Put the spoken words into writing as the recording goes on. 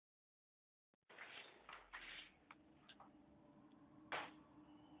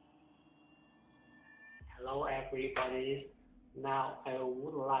Hello everybody. Now I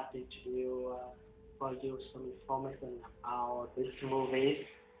would like to for you some information about this movie.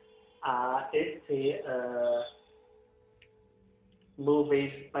 It's the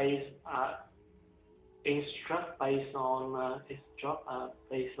movie based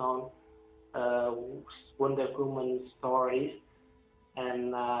on uh, Wonder Woman stories,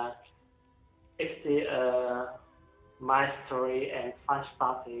 and it's the my story and fun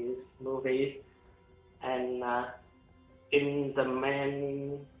studies movie, and in the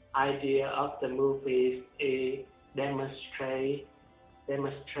main idea of the movie is demonstrate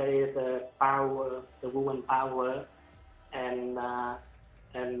demonstrate the power, the woman power, and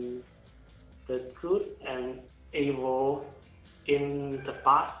and the good and evil in the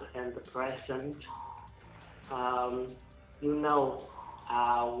past and the present. Um, you know,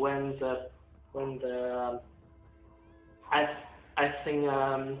 when the I I think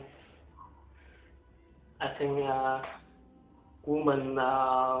I think women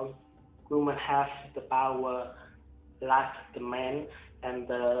women have the power like the man, and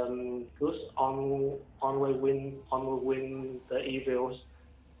the good only win the evils,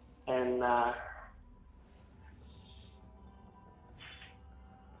 and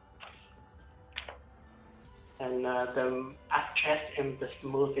the actress in this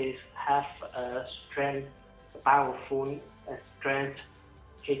movie have strength, powerful and strength.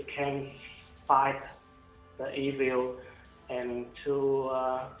 He can fight the evil and to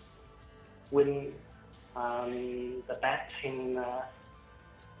win the bad in uh,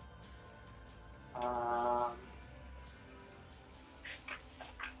 um,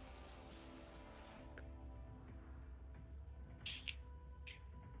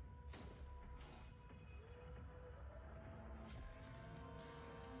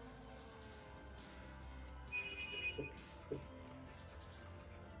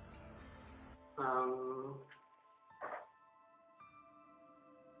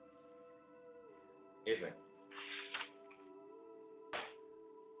 Even.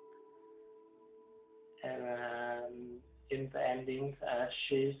 and in the ending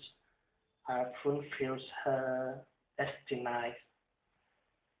she fulfills her destiny